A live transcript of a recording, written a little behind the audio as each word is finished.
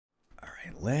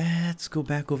Alright, let's go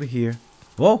back over here.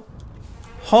 Whoa!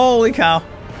 Holy cow!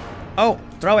 Oh,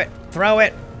 throw it! Throw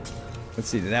it! Let's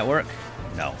see, did that work?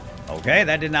 No. Okay,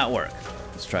 that did not work.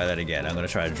 Let's try that again. I'm going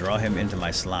to try to draw him into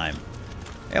my slime.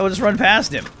 Yeah, we'll just run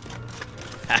past him.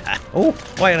 Oh,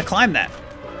 I gotta climb that.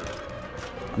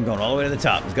 I'm going all the way to the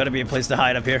top. There's got to be a place to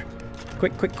hide up here.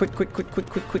 Quick, quick, quick, quick, quick, quick,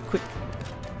 quick, quick, quick.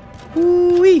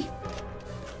 Woo-wee!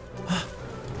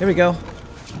 Here we go.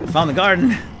 Found the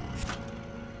garden.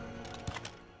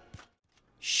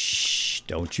 Shh,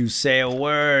 don't you say a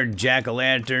word,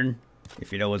 jack-o'-lantern,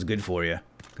 if you know what's good for you.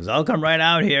 Because I'll come right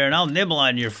out here and I'll nibble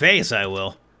on your face, I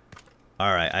will.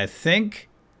 Alright, I think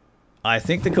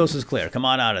the coast is clear. Come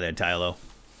on out of there, Tilo.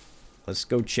 Let's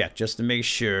go check just to make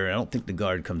sure. I don't think the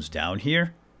guard comes down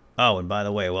here. Oh, and by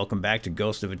the way, welcome back to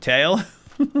Ghost of a Tale.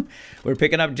 We're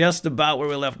picking up just about where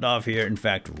we left off here. In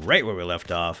fact, right where we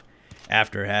left off.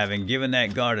 After having given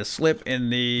that guard a slip in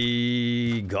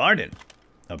the garden.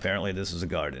 Apparently this is a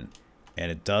garden. And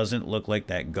it doesn't look like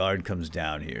that guard comes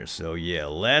down here. So yeah,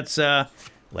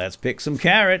 let's pick some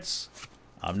carrots.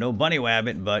 I'm no bunny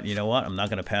wabbit, but you know what? I'm not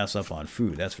going to pass up on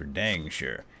food. That's for dang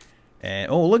sure.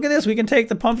 And oh, look at this. We can take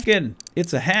the pumpkin.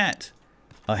 It's a hat.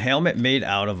 A helmet made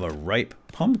out of a ripe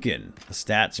pumpkin. The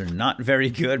stats are not very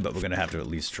good, but we're going to have to at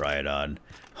least try it on.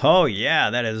 Oh yeah,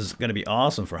 that is going to be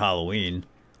awesome for Halloween.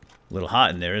 A little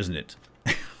hot in there, isn't it?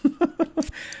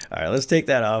 Alright, let's take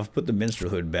that off. Put the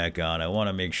minstrel hood back on. I want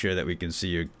to make sure that we can see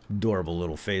your adorable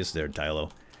little face there,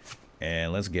 Tilo.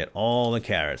 And let's get all the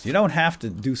carrots. You don't have to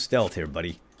do stealth here,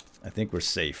 buddy. I think we're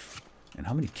safe. And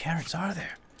how many carrots are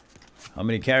there? How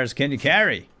many carrots can you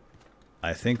carry?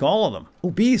 I think all of them.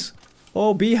 Oh, bees.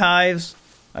 Oh, beehives.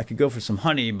 I could go for some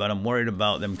honey, but I'm worried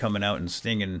about them coming out and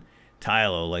stinging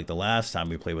Tilo like the last time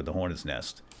we played with the hornet's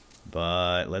nest.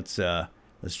 But let's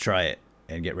try it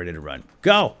and get ready to run.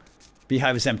 Go!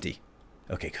 Beehive is empty.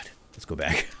 Okay, good. Let's go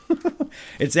back.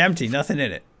 It's empty. Nothing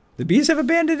in it. The bees have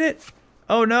abandoned it?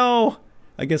 Oh, no.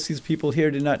 I guess these people here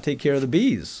did not take care of the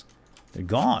bees. They're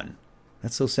gone.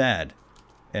 That's so sad.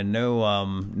 And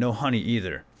no honey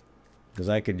either. Because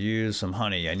I could use some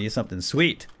honey. I need something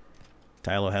sweet.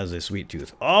 Tilo has a sweet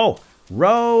tooth. Oh!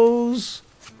 Rose!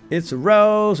 It's a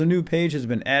rose. A new page has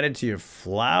been added to your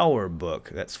flower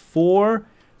book. That's 4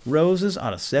 roses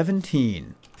out of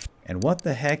 17. And what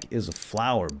the heck is a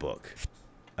flower book?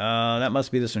 That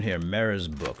must be this one here. Mara's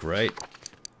book, right?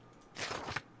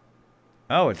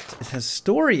 Oh, it has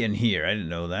story in here. I didn't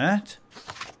know that.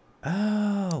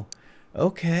 Oh,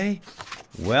 okay.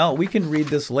 Well, we can read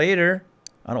this later.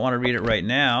 I don't want to read it right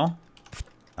now.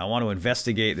 I want to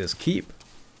investigate this keep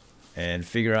and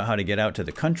figure out how to get out to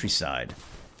the countryside.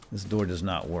 This door does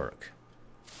not work.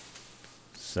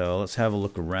 So let's have a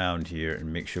look around here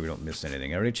and make sure we don't miss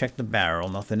anything. I already checked the barrel.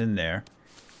 Nothing in there.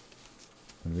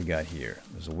 What do we got here?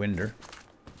 There's a window.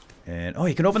 And, oh,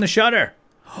 you can open the shutter.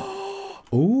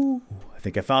 Ooh, I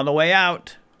think I found the way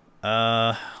out.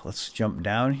 Let's jump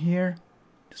down here.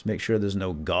 Just make sure there's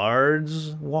no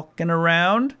guards walking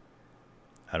around.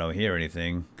 I don't hear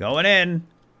anything. Going in.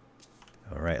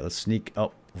 All right, let's sneak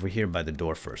up over here by the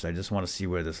door first. I just want to see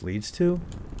where this leads to.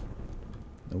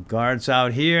 No guards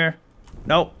out here.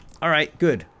 Nope. All right,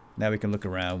 good. Now we can look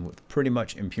around with pretty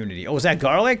much impunity. Oh, is that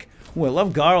garlic? Oh, I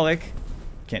love garlic.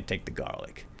 Can't take the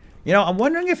garlic. You know, I'm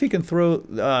wondering if you can throw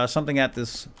something at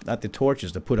the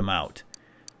torches to put them out.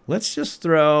 Let's just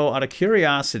throw, out of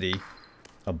curiosity,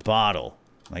 a bottle.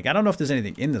 Like, I don't know if there's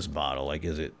anything in this bottle. Like,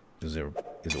 is it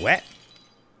wet?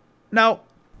 No.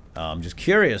 I'm just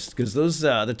curious, because those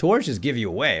the torches give you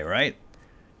away, right?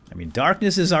 I mean,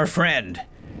 darkness is our friend,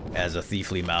 as a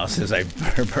thiefly mouse says. I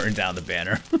burn down the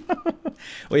banner.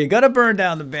 Well, you gotta burn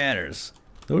down the banners.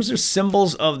 Those are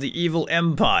symbols of the evil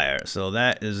empire, so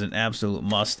that is an absolute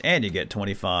must, and you get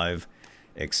 25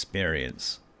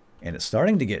 experience. And it's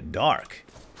starting to get dark.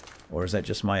 Or is that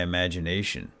just my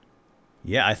imagination?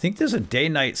 Yeah, I think there's a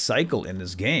day-night cycle in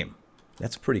this game.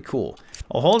 That's pretty cool.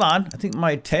 Oh, hold on. I think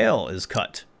my tail is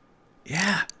cut.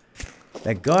 Yeah.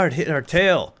 That guard hit our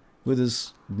tail with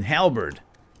his halberd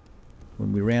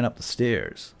when we ran up the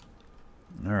stairs.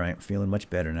 Alright, feeling much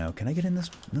better now. Can I get in this?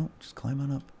 No, just climb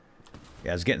on up.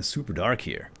 Yeah, it's getting super dark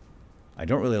here. I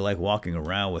don't really like walking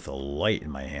around with a light in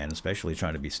my hand, especially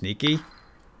trying to be sneaky.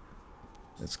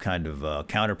 That's kind of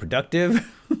counterproductive.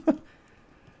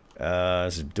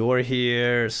 There's a door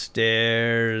here,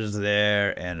 stairs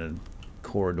there, and a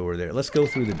corridor there. Let's go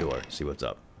through the door, see what's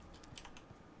up.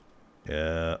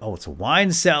 Oh, it's a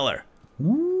wine cellar.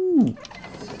 Ooh.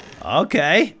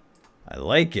 Okay. I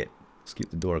like it. Let's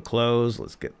keep the door closed.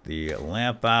 Let's get the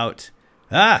lamp out.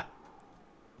 Ah!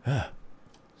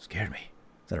 Scared me.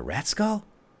 Is that a rat skull?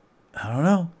 I don't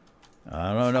know.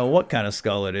 I don't know what kind of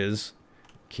skull it is.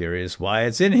 Curious why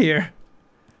it's in here.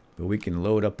 But we can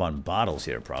load up on bottles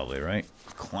here probably, right?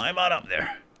 Climb on up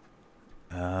there.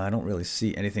 I don't really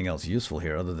see anything else useful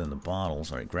here other than the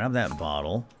bottles. All right, grab that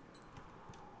bottle.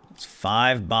 It's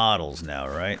 5 bottles now,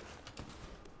 right?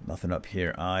 Nothing up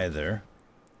here either.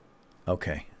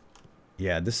 Okay.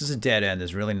 Yeah, this is a dead end.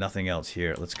 There's really nothing else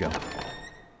here. Let's go.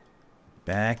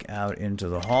 Back out into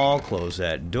the hall. Close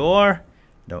that door.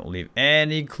 Don't leave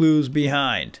any clues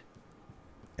behind.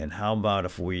 And how about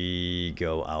if we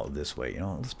go out this way? You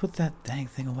know, let's put that dang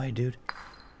thing away, dude.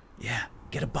 Yeah,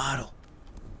 get a bottle.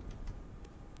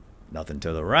 Nothing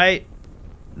to the right.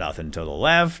 Nothing to the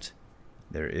left.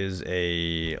 There is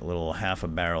a little half a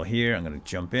barrel here. I'm going to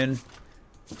jump in,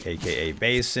 aka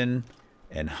basin,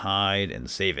 and hide and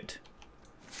save it.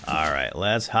 Alright,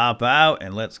 let's hop out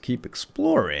and let's keep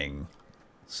exploring.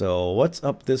 So, what's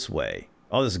up this way?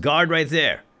 Oh, there's a guard right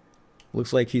there.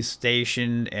 Looks like he's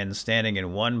stationed and standing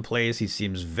in one place. He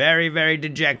seems very, very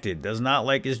dejected. Does not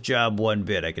like his job one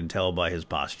bit. I can tell by his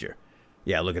posture.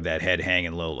 Yeah, look at that head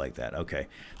hanging low like that. Okay,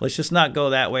 let's just not go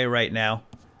that way right now.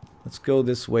 Let's go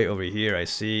this way over here. I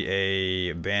see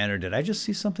a banner. Did I just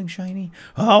see something shiny?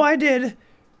 Oh, I did.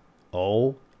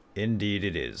 Oh, indeed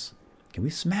it is. Can we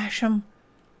smash him?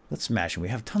 Let's smash him. We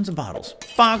have tons of bottles.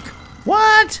 Fuck.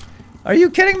 What? Are you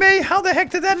kidding me? How the heck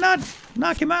did that not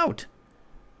knock him out?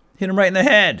 Hit him right in the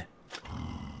head.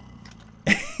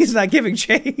 He's not giving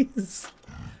chase.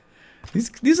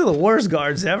 These are the worst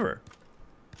guards ever.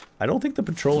 I don't think the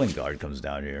patrolling guard comes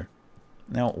down here.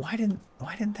 Now, why didn't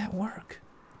that work?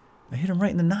 I hit him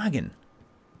right in the noggin.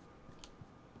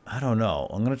 I don't know.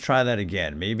 I'm going to try that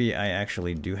again. Maybe I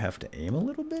actually do have to aim a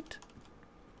little bit.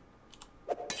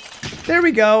 There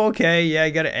we go. Okay, yeah,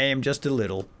 you got to aim just a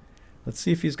little. Let's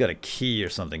see if he's got a key or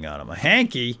something on him. A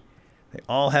hanky? They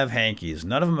all have hankies.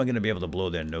 None of them are going to be able to blow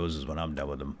their noses when I'm done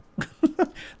with them.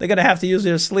 They're going to have to use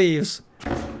their sleeves.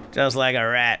 Just like a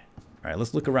rat. All right,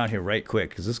 let's look around here right quick,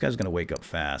 because this guy's going to wake up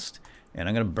fast. And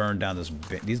I'm going to burn down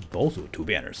these both 2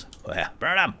 banners. Oh, yeah,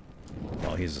 burn them.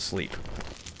 Oh, he's asleep.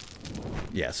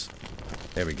 Yes.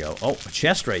 There we go. Oh, a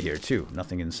chest right here, too.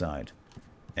 Nothing inside.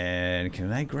 And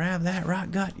can I grab that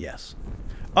rock gut? Yes.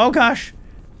 Oh, gosh.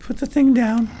 Put the thing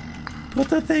down. Put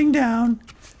the thing down.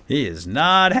 He is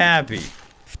not happy.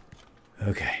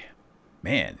 Okay.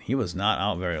 Man, he was not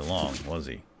out very long, was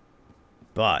he?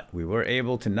 But we were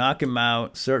able to knock him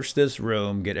out, search this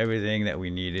room, get everything that we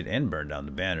needed, and burn down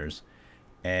the banners.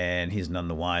 And he's none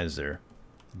the wiser.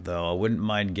 Though I wouldn't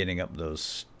mind getting up those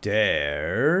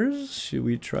stairs. Should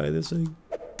we try this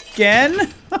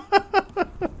again?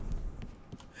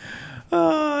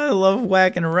 Oh, I love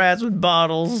whacking rats with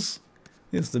bottles.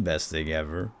 It's the best thing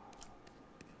ever.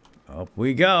 Up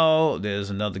we go. There's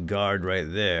another guard right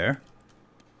there.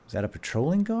 Is that a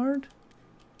patrolling guard?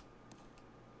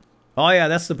 Oh yeah,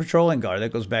 that's the patrolling guard.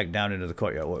 That goes back down into the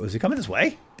courtyard. What, was he coming this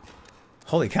way?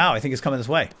 Holy cow, I think he's coming this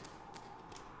way.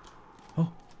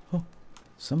 Oh, oh.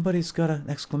 Somebody's got an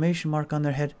exclamation mark on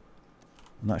their head.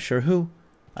 I'm not sure who.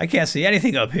 I can't see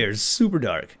anything up here. It's super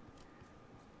dark.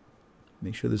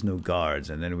 Make sure there's no guards,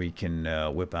 and then we can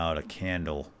whip out a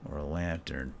candle or a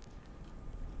lantern.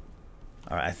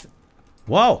 Alright.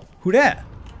 Whoa! Who that?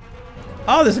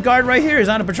 Oh, there's a guard right here. He's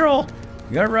on a patrol.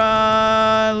 You gotta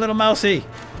run, little mousey.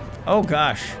 Oh,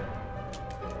 gosh.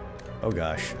 Oh,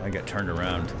 gosh. I got turned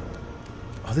around.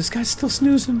 Oh, this guy's still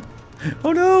snoozing.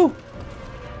 Oh, no.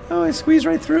 Oh, I squeezed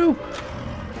right through.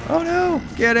 Oh, no.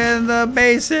 Get in the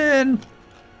basin.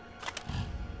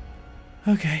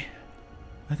 Okay.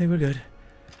 I think we're good.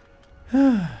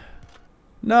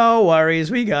 No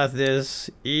worries. We got this.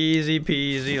 Easy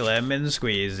peasy lemon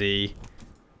squeezy.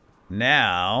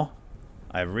 Now,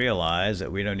 I've realized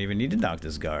that we don't even need to knock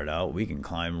this guard out. We can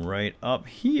climb right up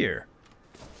here.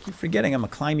 Keep forgetting I'm a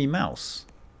climby mouse.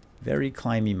 Very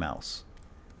climby mouse.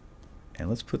 And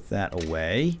let's put that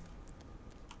away.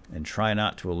 And try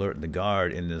not to alert the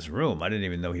guard in this room. I didn't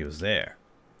even know he was there.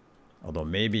 Although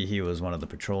maybe he was one of the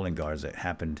patrolling guards that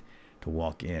happened to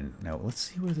walk in. Now, let's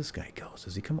see where this guy goes.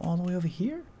 Does he come all the way over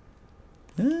here?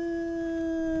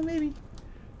 Maybe.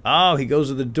 Oh, he goes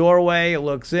to the doorway,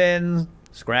 looks in,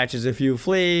 scratches a few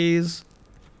fleas,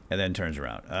 and then turns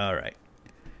around. Alright.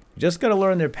 You just gotta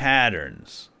learn their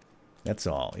patterns. That's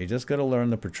all. You just gotta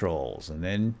learn the patrols, and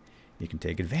then you can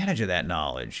take advantage of that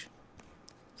knowledge.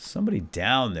 Somebody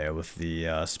down there with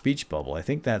the speech bubble. I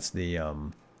think that's the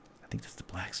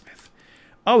blacksmith.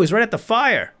 Oh, he's right at the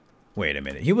fire. Wait a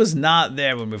minute. He was not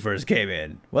there when we first came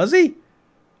in. Was he?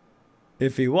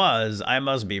 If he was, I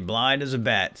must be blind as a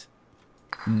bat.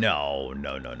 No.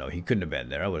 He couldn't have been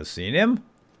there. I would have seen him.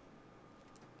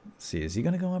 Let's see, is he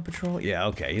going to go on patrol? Yeah,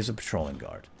 okay, he's a patrolling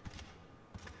guard.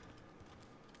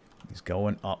 He's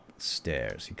going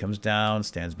upstairs. He comes down,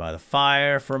 stands by the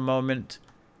fire for a moment.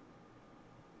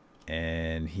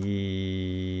 And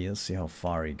let's see how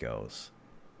far he goes.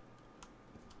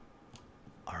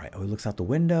 All right, oh, he looks out the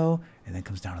window and then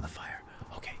comes down to the fire.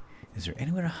 Okay, is there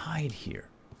anywhere to hide here?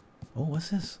 Oh, what's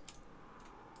this?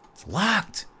 It's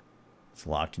locked. It's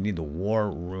locked. You need the war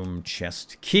room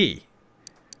chest key.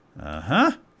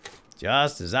 Uh-huh.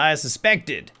 Just as I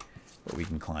suspected. But we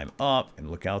can climb up and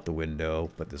look out the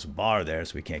window. Put this bar there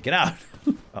so we can't get out.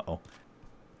 Uh-oh.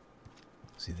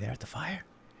 Is he there at the fire?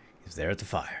 He's there at the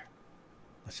fire.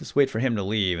 Let's just wait for him to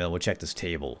leave and we'll check this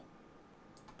table.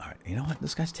 Alright, you know what?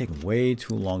 This guy's taking way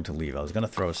too long to leave. I was going to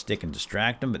throw a stick and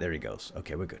distract him, but there he goes.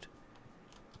 Okay, we're good.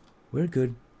 We're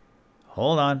good.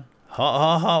 Hold on.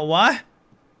 What?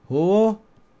 Oh,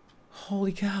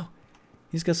 holy cow.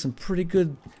 He's got some pretty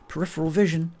good peripheral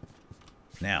vision.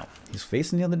 Now, he's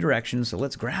facing the other direction, so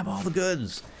let's grab all the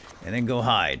goods and then go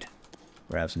hide.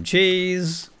 Grab some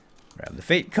cheese. Grab the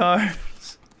fate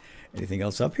cards. Anything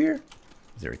else up here?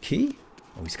 Is there a key?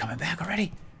 Oh, he's coming back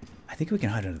already. I think we can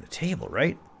hide under the table,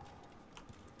 right?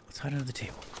 Let's hide under the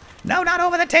table. No, not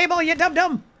over the table, you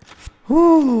dum-dum!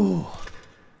 Whew.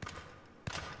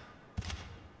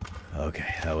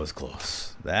 Okay, that was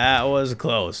close. That was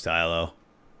close, Tilo.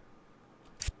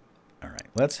 Alright,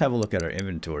 let's have a look at our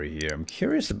inventory here. I'm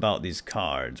curious about these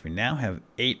cards. We now have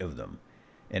 8 of them.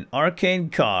 An arcane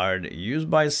card used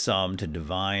by some to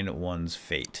divine one's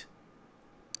fate.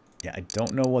 Yeah, I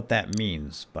don't know what that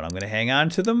means, but I'm going to hang on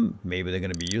to them. Maybe they're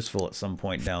going to be useful at some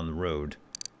point down the road.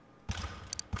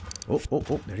 Oh, oh,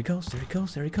 oh, there he goes, there he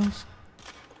goes, there he goes.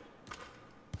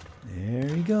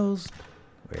 There he goes.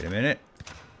 Wait a minute.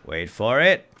 Wait for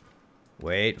it.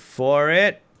 Wait for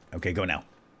it. Okay, go now.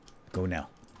 Go now.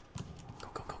 Go,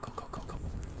 go, go, go, go, go, go.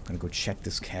 I'm going to go check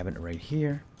this cabinet right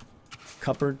here.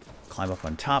 Cupboard. Climb up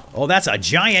on top. Oh, that's a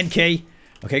giant key.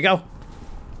 Okay, go.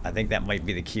 I think that might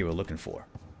be the key we're looking for.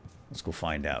 Let's go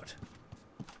find out.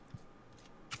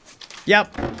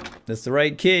 Yep, that's the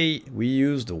right key. We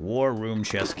used the war room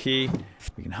chest key.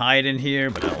 We can hide in here,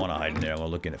 but I don't want to hide in there. I want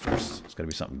to look in it first. It's got to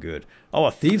be something good. Oh,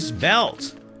 a thief's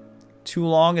belt. Too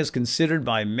Long is considered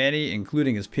by many,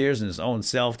 including his peers and his own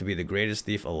self, to be the greatest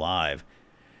thief alive.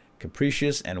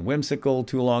 Capricious and whimsical,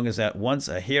 Too Long is at once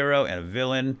a hero and a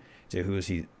villain to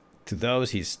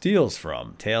those he steals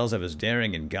from. Tales of his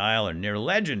daring and guile are near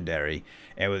legendary,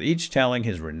 and with each telling,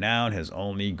 his renown has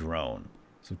only grown.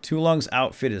 So Too Long's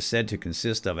outfit is said to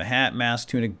consist of a hat, mask,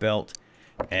 tunic, belt,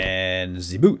 and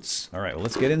the boots. All right, well,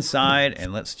 let's get inside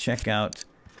and let's check out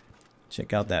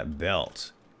that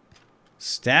belt.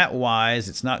 Stat-wise,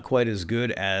 it's not quite as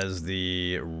good as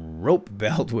the rope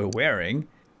belt we're wearing,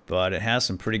 but it has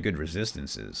some pretty good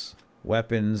resistances.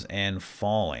 Weapons and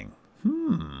falling.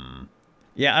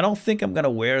 Yeah, I don't think I'm going to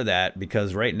wear that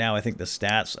because right now I think the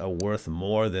stats are worth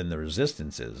more than the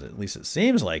resistances. At least it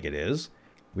seems like it is.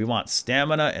 We want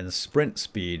stamina and sprint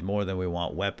speed more than we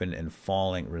want weapon and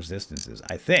falling resistances.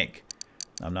 I think.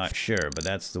 I'm not sure, but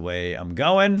that's the way I'm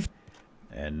going.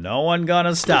 And no one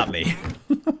gonna stop me.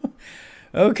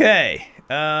 Okay,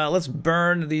 let's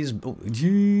burn these. Oh,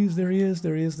 geez, there he is,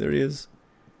 there he is, there he is.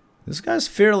 This guy's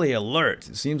fairly alert.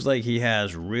 It seems like he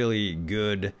has really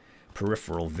good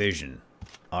peripheral vision.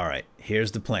 All right,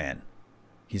 here's the plan.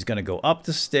 He's going to go up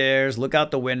the stairs, look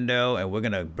out the window, and we're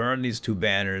going to burn these 2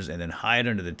 banners and then hide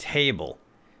under the table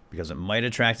because it might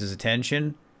attract his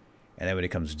attention. And then when he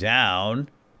comes down,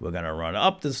 we're going to run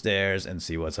up the stairs and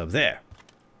see what's up there.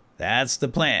 That's the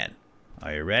plan.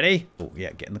 Are you ready? Oh,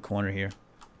 yeah, get in the corner here.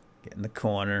 Get in the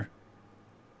corner.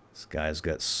 This guy's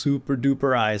got super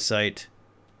duper eyesight.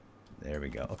 There we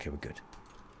go. Okay, we're good.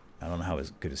 I don't know how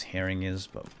good his hearing is,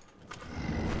 but...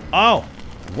 Oh!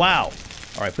 Wow!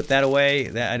 Alright, put that away.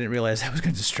 I didn't realize I was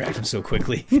going to distract him so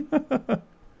quickly.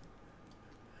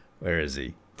 Where is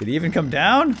he? Did he even come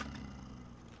down?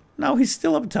 No, he's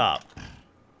still up top.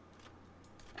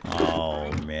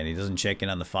 Oh, man. He doesn't check in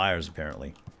on the fires,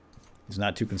 apparently. He's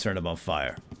not too concerned about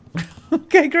fire.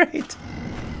 Okay, great.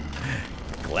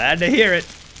 Glad to hear it.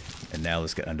 And now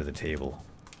let's get under the table.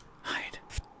 Hide.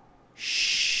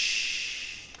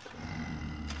 Shh.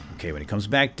 Okay, when he comes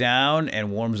back down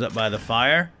and warms up by the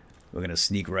fire, we're going to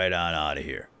sneak right on out of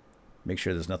here. Make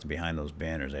sure there's nothing behind those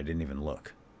banners. I didn't even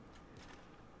look.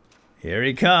 Here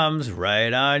he comes,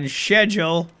 right on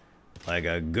schedule. Like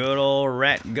a good old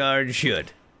rat guard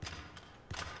should.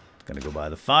 Gonna go by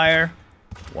the fire.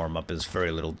 Warm up his furry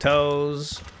little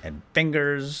toes and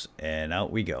fingers. And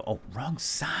out we go. Oh, wrong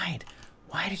side.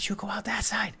 Why did you go out that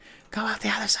side? Go out the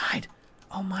other side.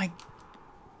 Oh my.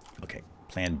 Okay,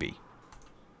 plan B.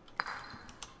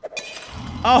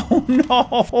 Oh,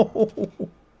 no!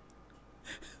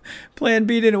 Plan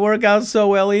B didn't work out so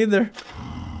well either.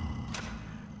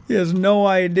 He has no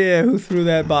idea who threw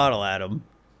that bottle at him.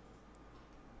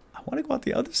 I want to go out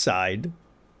the other side.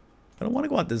 I don't want to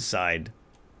go out this side.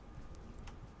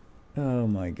 Oh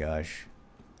my gosh.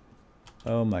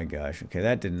 Oh my gosh. Okay,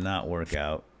 that did not work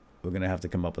out. We're going to have to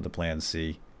come up with a plan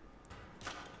C.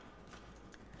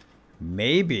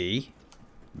 Maybe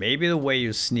the way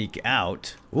you sneak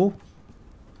out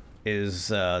is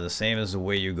the same as the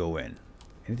way you go in.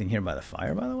 Anything here by the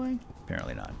fire, by the way?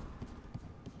 Apparently not.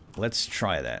 Let's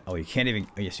try that. Oh, you can't even...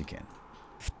 Oh, yes, you can.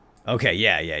 Okay,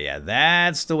 yeah.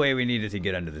 That's the way we needed to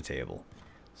get under the table.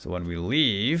 So when we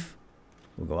leave,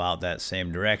 we'll go out that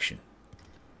same direction.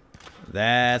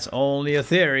 That's only a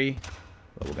theory.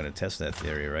 But we're going to test that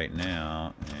theory right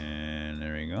now. And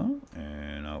there we go.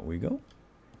 And out we go.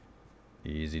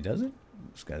 Easy does it.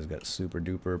 This guy's got super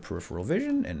duper peripheral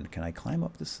vision. And can I climb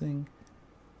up this thing?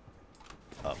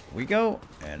 Up we go.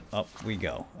 And up we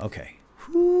go. Okay.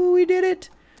 Whoo, we did it.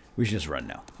 We should just run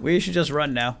now. We should just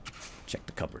run now. Check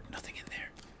the cupboard. Nothing in there.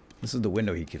 This is the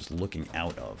window he keeps looking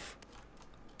out of.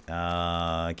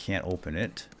 I can't open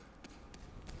it.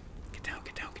 Get down,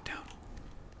 get down, get down.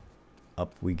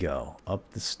 Up we go.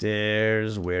 Up the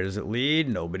stairs. Where does it lead?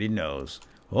 Nobody knows.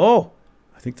 Oh!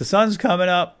 I think the sun's coming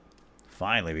up.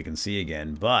 Finally, we can see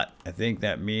again. But I think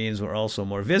that means we're also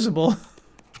more visible.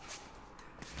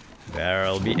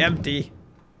 Barrel will be empty.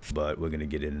 But we're going to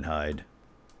get in and hide.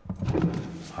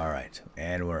 Alright,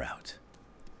 and we're out.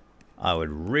 I would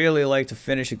really like to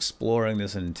finish exploring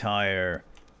this entire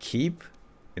keep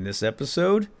in this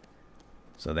episode,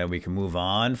 so that we can move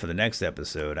on for the next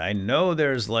episode. I know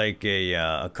there's like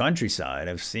a countryside.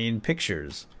 I've seen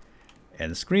pictures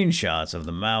and screenshots of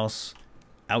the mouse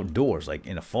outdoors, like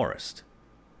in a forest.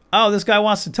 Oh, this guy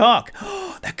wants to talk.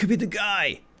 Oh, that could be the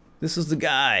guy. This is the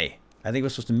guy. I think we're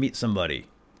supposed to meet somebody.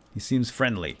 He seems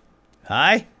friendly.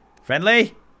 Hi?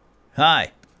 Friendly?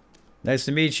 Hi. Nice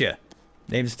to meet you.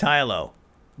 Name's Tilo.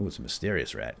 Ooh, it's a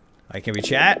mysterious rat. Hi, can we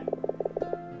chat?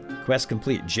 Quest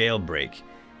complete. Jailbreak.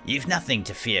 You've nothing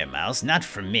to fear, Mouse. Not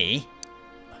from me.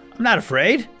 I'm not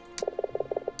afraid.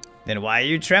 Then why are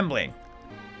you trembling?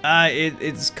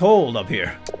 It's cold up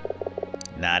here.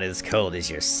 Not as cold as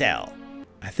your cell.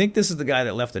 I think this is the guy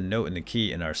that left a note in the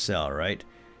key in our cell, right?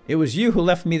 It was you who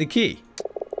left me the key.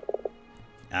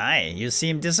 Aye, you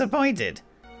seem disappointed.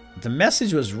 The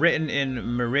message was written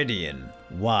in Meridian.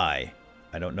 Why?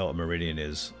 I don't know what Meridian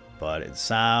is, but it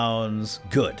sounds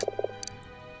good.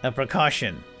 A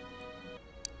precaution.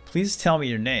 Please tell me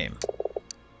your name.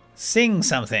 Sing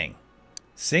something.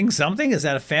 Sing something? Is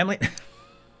that a family?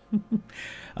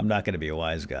 I'm not going to be a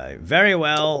wise guy. Very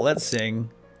well, let's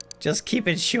sing. Just keep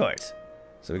it short.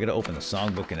 So we got to open the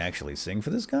songbook and actually sing for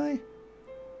this guy?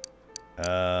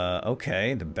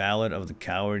 Okay. The Ballad of the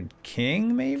Coward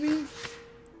King, maybe?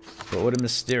 What would a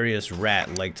mysterious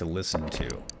rat like to listen to?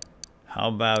 How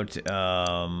about,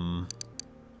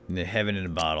 The Heaven in a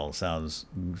Bottle? Sounds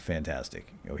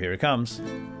fantastic. Oh, here it comes.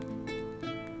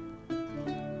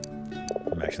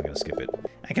 I'm actually going to skip it.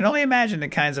 I can only imagine the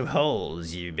kinds of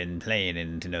holes you've been playing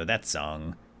in to know that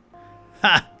song.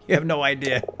 Ha! You have no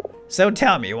idea. So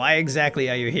tell me, why exactly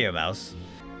are you here, Mouse?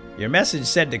 Your message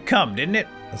said to come, didn't it?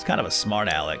 That's kind of a smart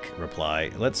aleck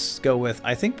reply. Let's go with,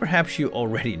 I think perhaps you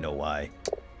already know why.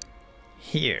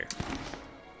 Here.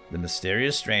 The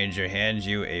mysterious stranger hands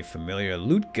you a familiar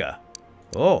Lutka.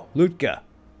 Oh, Lutka.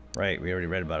 Right, we already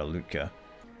read about a Lutka.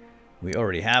 We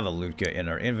already have a Lutka in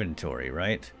our inventory,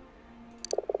 right?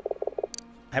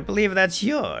 I believe that's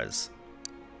yours.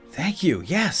 Thank you,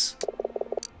 yes.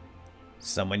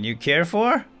 Someone you care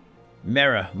for?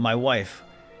 Mara, my wife.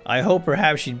 I hope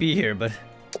perhaps she'd be here, but...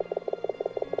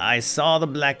 I saw the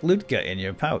black Lutka in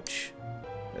your pouch.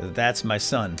 That's my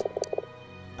son.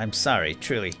 I'm sorry,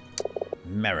 truly.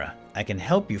 Mara, I can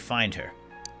help you find her.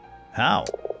 How?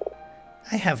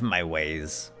 I have my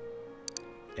ways.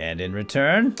 And in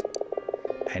return,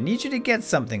 I need you to get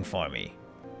something for me.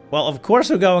 Well, of course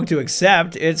we're going to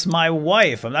accept. It's my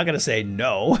wife. I'm not going to say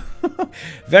no.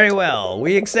 Very well,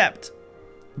 we accept.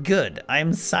 Good,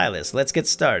 I'm Silas. Let's get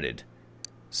started.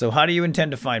 So how do you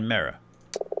intend to find Mara?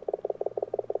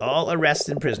 All arrest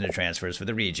and prisoner transfers for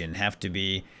the region have to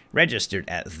be registered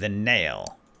at the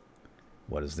Nail.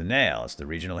 What is the Nail? It's the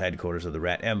regional headquarters of the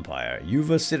Rat Empire.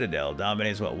 Yuva Citadel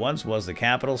dominates what once was the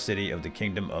capital city of the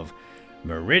Kingdom of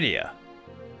Meridia.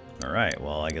 Alright,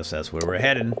 well, I guess that's where we're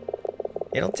heading.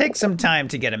 It'll take some time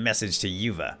to get a message to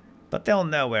Yuva, but they'll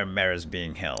know where Mara's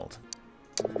being held.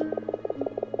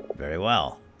 Very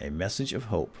well. A message of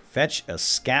hope. Fetch a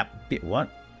scap... What?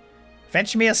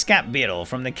 Fetch me a scap beetle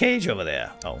from the cage over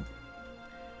there. Oh.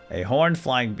 A horned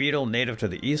flying beetle native to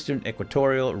the eastern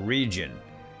equatorial region.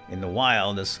 In the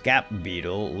wild, the scap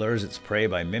beetle lures its prey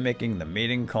by mimicking the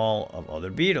mating call of other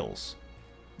beetles.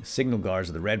 The signal guards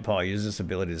of the red paw use this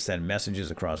ability to send messages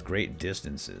across great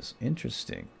distances.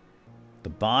 Interesting. The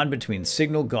bond between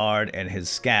signal guard and his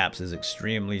scaps is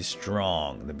extremely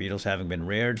strong, the beetles having been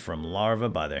reared from larvae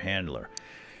by their handler.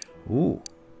 Ooh.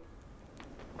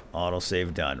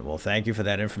 Autosave done. Well, thank you for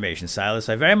that information, Silas.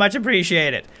 I very much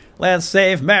appreciate it. Let's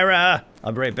save Mara.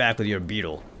 I'll be right back with your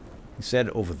beetle. He said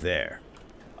over there.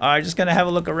 Alright, just gonna have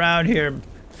a look around here,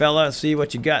 fella. See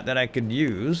what you got that I could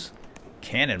use.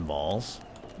 Cannonballs.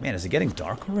 Man, is it getting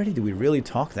dark already? Did we really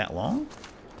talk that long?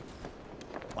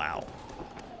 Wow.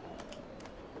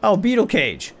 Oh, beetle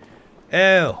cage.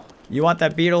 Oh, you want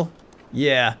that beetle?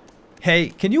 Yeah. Hey,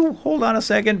 can you hold on a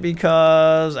second?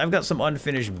 Because I've got some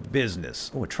unfinished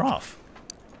business. Oh, a trough.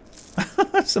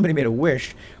 Somebody made a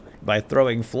wish by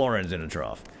throwing florins in a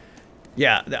trough.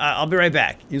 Yeah, I'll be right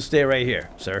back. You stay right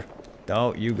here, sir.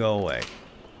 Don't you go away.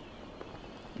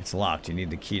 It's locked. You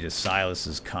need the key to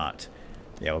Silas's cot.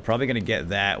 Yeah, we're probably going to get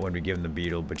that when we give him the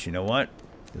beetle. But you know what?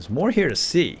 There's more here to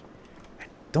see. I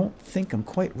don't think I'm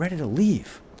quite ready to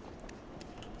leave.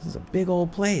 This is a big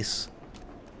old place.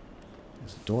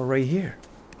 There's a door right here.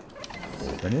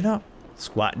 Open it up.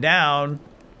 Squat down.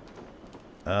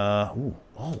 Ooh.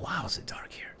 Oh, wow, is it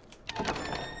dark here?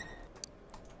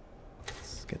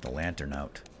 Let's get the lantern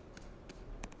out.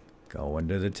 Going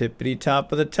to the tippity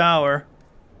top of the tower.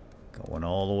 Going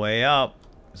all the way up.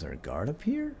 Is there a guard up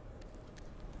here?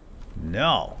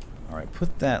 No. Alright,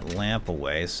 put that lamp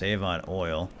away. Save on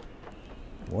oil.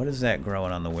 What is that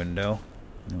growing on the window?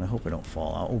 I hope I don't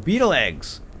fall out. Oh, beetle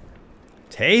eggs.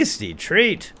 Tasty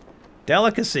treat.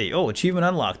 Delicacy. Oh, achievement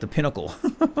unlocked. The pinnacle.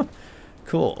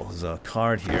 Cool. There's a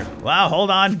card here. Wow, hold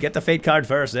on. Get the fate card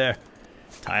first there.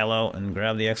 Tilo, and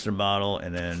grab the extra bottle,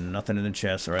 and then nothing in the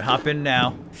chest. Alright, hop in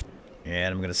now.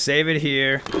 And I'm going to save it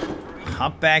here.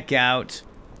 Hop back out.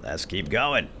 Let's keep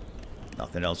going.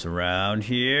 Nothing else around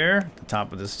here. At the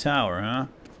top of this tower, huh?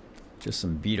 Just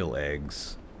some beetle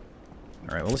eggs.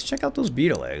 Alright, well, let's check out those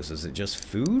beetle eggs. Is it just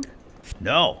food?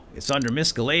 No, it's under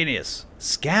miscellaneous.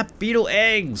 Scap beetle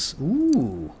eggs.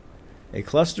 Ooh. A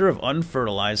cluster of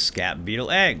unfertilized scap beetle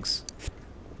eggs.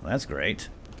 Well, that's great.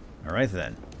 Alright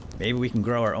then. Maybe we can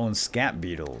grow our own scap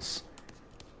beetles.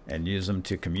 And use them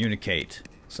to communicate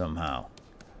somehow.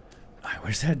 Alright,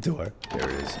 where's that door? There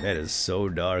it is. That is so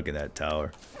dark in that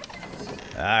tower.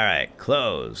 Alright,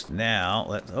 closed. Now,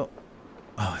 let's... Oh,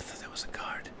 I thought that was a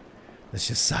guard. That's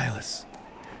just Silas.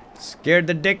 Scared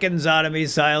the dickens out of me,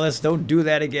 Silas. Don't do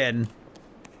that again.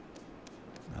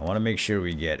 I want to make sure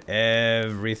we get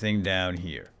everything down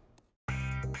here.